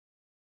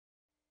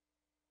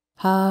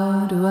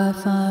How do I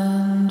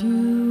find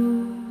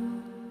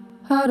you?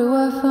 How do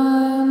I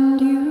find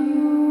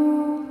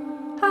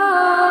you?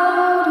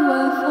 How do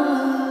I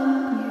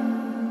find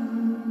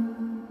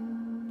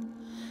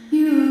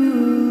you?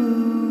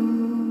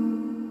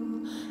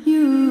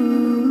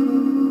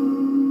 You,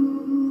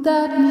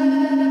 that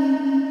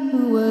me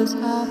who was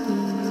happy.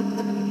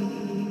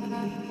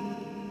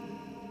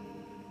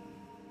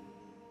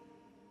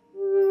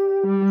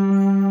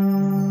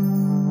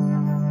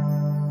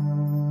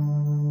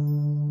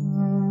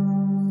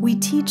 We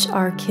teach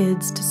our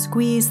kids to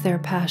squeeze their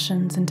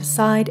passions into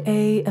side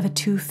A of a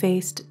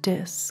two-faced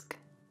disc.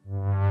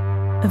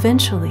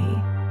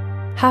 Eventually,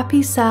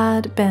 happy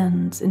sad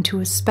bends into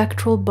a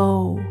spectral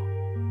bow,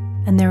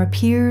 and there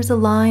appears a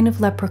line of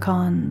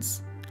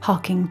leprechauns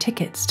hawking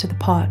tickets to the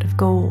pot of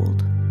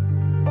gold.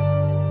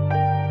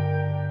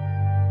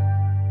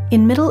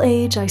 In middle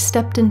age, I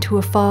stepped into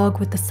a fog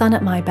with the sun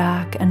at my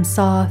back and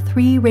saw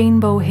 3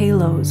 rainbow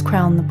halos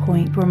crown the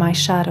point where my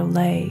shadow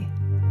lay.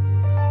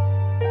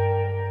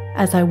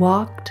 As I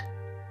walked,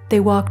 they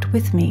walked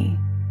with me,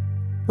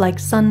 like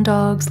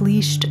sundogs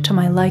leashed to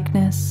my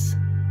likeness,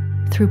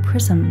 through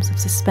prisms of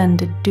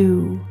suspended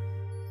dew.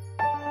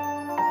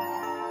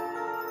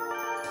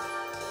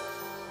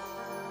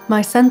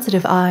 My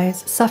sensitive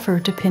eyes suffer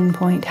to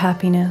pinpoint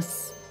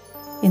happiness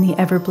in the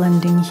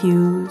ever-blending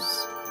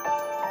hues.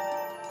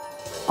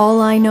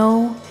 All I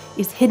know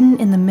is hidden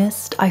in the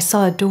mist, I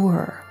saw a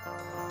door.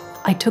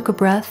 I took a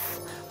breath,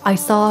 I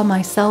saw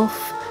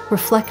myself,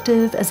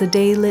 reflective as a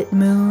day-lit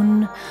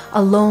moon,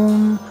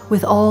 alone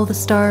with all the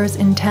stars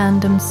in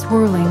tandem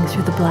swirling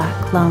through the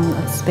black lung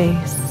of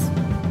space.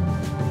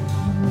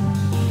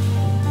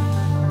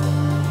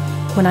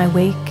 When I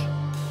wake,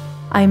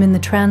 I am in the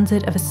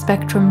transit of a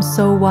spectrum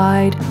so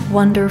wide,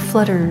 wonder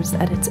flutters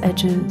at its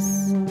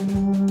edges.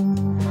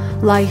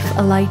 Life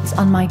alights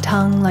on my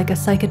tongue like a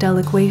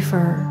psychedelic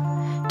wafer,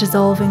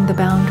 dissolving the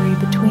boundary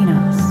between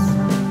us.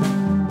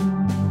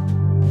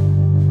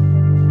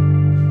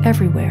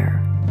 Everywhere,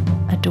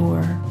 a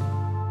door.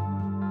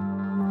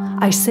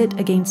 I sit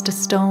against a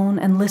stone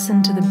and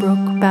listen to the brook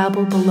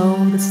babble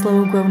below the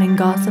slow groaning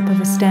gossip of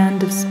a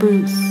stand of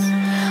spruce.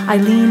 I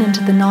lean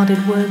into the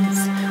knotted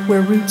woods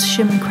where roots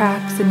shim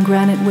cracks in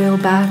granite whale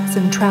backs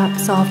and trap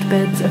soft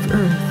beds of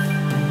earth.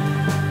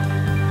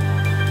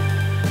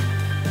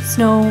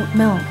 Snow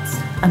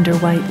melts under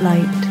white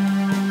light.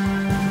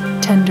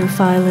 Tender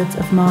phyllodes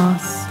of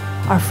moss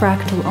are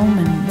fractal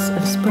omens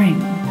of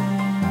spring.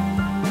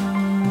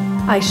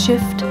 I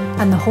shift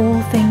and the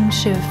whole thing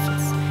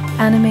shifts,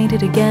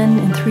 animated again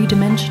in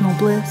 3-dimensional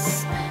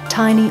bliss,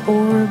 tiny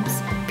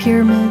orbs,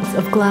 pyramids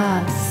of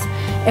glass,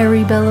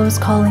 airy bellows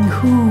calling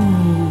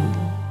whoo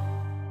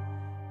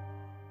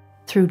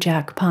through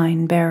jack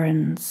pine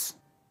barrens.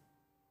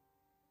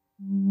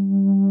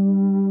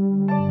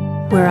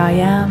 Where I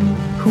am,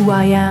 who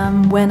I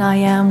am, when I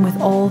am with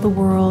all the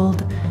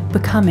world,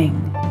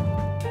 becoming.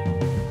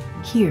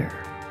 Here,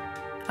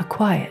 a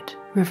quiet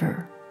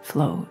river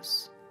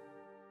flows.